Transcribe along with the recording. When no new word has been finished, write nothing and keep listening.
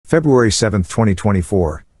February 7,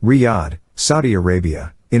 2024, Riyadh, Saudi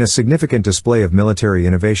Arabia. In a significant display of military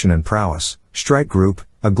innovation and prowess, Streit Group,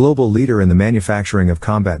 a global leader in the manufacturing of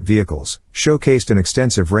combat vehicles, showcased an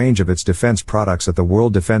extensive range of its defense products at the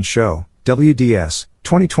World Defense Show, WDS,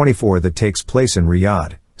 2024 that takes place in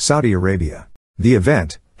Riyadh, Saudi Arabia. The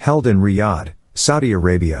event, held in Riyadh, Saudi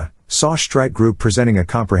Arabia, saw Streit Group presenting a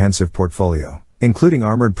comprehensive portfolio, including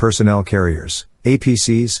armored personnel carriers,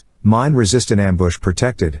 APCs, mine-resistant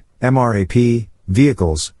ambush-protected, MRAP,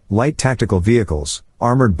 vehicles, light tactical vehicles,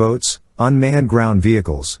 armored boats, unmanned ground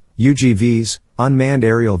vehicles, UGVs, unmanned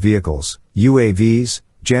aerial vehicles, UAVs,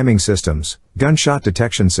 jamming systems, gunshot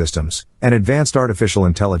detection systems, and advanced artificial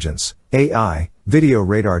intelligence, AI, video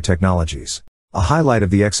radar technologies. A highlight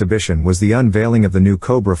of the exhibition was the unveiling of the new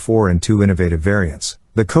Cobra 4 and 2 innovative variants,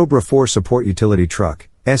 the Cobra 4 Support Utility Truck,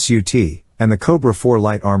 SUT, and the Cobra 4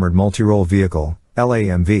 Light Armored Multi-Role Vehicle,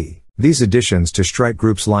 LAMV. These additions to Streit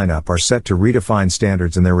Group's lineup are set to redefine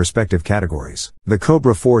standards in their respective categories. The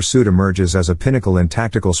Cobra 4 suit emerges as a pinnacle in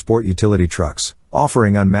tactical sport utility trucks,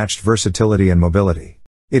 offering unmatched versatility and mobility.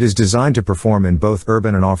 It is designed to perform in both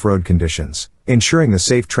urban and off-road conditions, ensuring the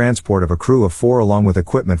safe transport of a crew of 4 along with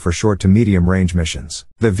equipment for short to medium-range missions.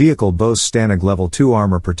 The vehicle boasts STANAG Level 2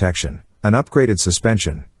 armor protection, an upgraded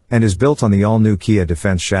suspension, and is built on the all-new Kia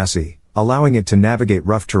Defense chassis, allowing it to navigate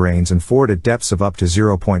rough terrains and ford at depths of up to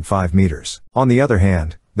 0.5 meters. On the other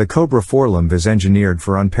hand, the Cobra 4 LAMV is engineered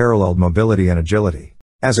for unparalleled mobility and agility.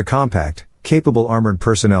 As a compact, capable armored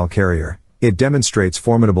personnel carrier, it demonstrates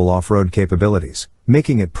formidable off-road capabilities,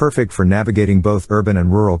 making it perfect for navigating both urban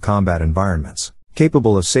and rural combat environments.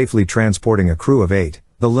 Capable of safely transporting a crew of 8,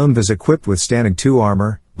 the LAMV is equipped with STANAG 2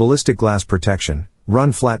 armor, ballistic glass protection,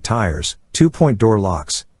 run-flat tires, 2-point door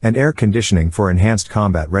locks, and air conditioning for enhanced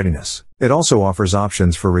combat readiness. It also offers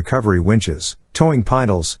options for recovery winches, towing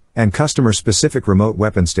pindles, and customer-specific remote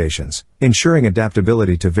weapon stations, ensuring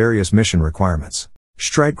adaptability to various mission requirements.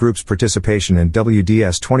 Streit Group's participation in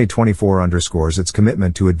WDS 2024 underscores its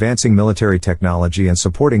commitment to advancing military technology and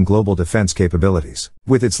supporting global defense capabilities.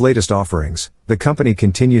 With its latest offerings, the company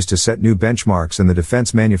continues to set new benchmarks in the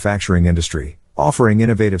defense manufacturing industry, offering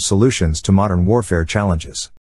innovative solutions to modern warfare challenges.